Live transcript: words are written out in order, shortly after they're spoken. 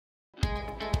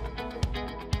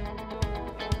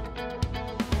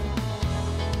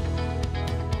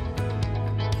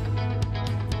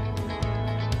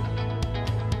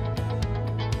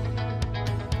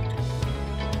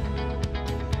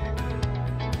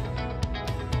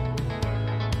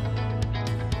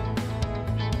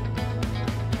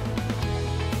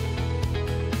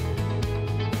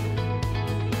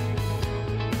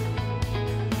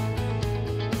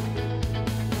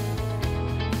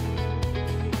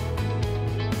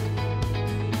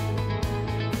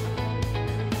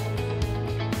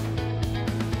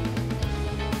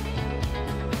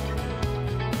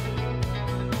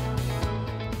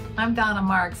I'm Donna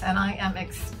Marks, and I am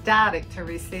ecstatic to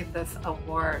receive this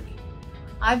award.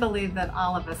 I believe that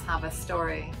all of us have a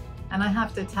story, and I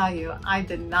have to tell you, I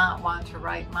did not want to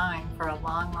write mine for a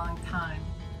long, long time.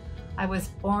 I was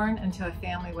born into a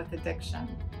family with addiction.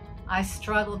 I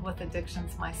struggled with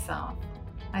addictions myself.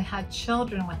 I had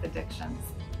children with addictions,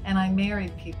 and I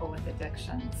married people with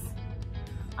addictions.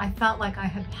 I felt like I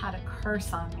had had a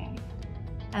curse on me.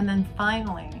 And then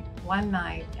finally, one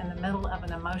night in the middle of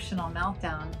an emotional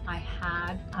meltdown, I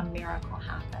had a miracle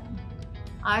happen.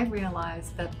 I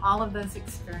realized that all of those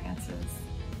experiences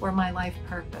were my life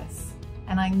purpose,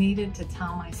 and I needed to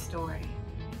tell my story.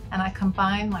 And I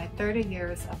combined my 30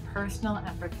 years of personal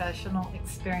and professional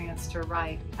experience to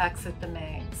write Exit the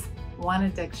Maze, one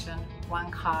addiction, one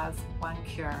cause, one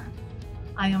cure.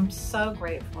 I am so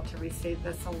grateful to receive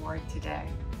this award today.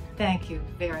 Thank you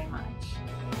very much.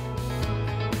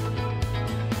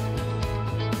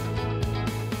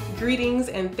 Greetings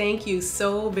and thank you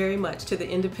so very much to the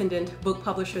Independent Book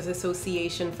Publishers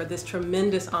Association for this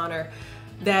tremendous honor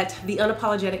that the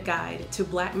Unapologetic Guide to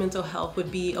Black Mental Health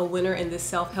would be a winner in this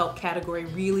self-help category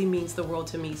really means the world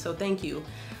to me, so thank you.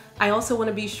 I also want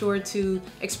to be sure to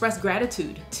express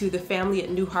gratitude to the family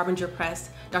at New Harbinger Press,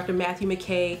 Dr. Matthew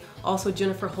McKay, also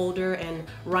Jennifer Holder and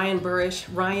Ryan Burrish.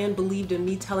 Ryan believed in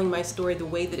me telling my story the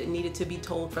way that it needed to be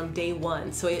told from day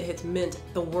one, so it has meant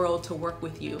the world to work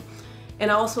with you. And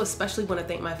I also especially want to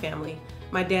thank my family.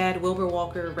 My dad, Wilbur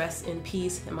Walker, rests in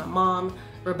peace, and my mom,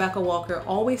 Rebecca Walker,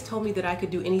 always told me that I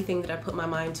could do anything that I put my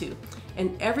mind to.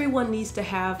 And everyone needs to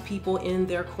have people in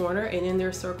their corner and in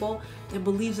their circle that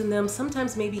believes in them,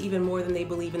 sometimes maybe even more than they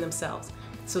believe in themselves.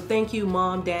 So thank you,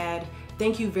 Mom, Dad.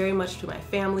 Thank you very much to my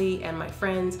family and my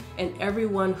friends and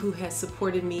everyone who has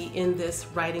supported me in this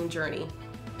writing journey.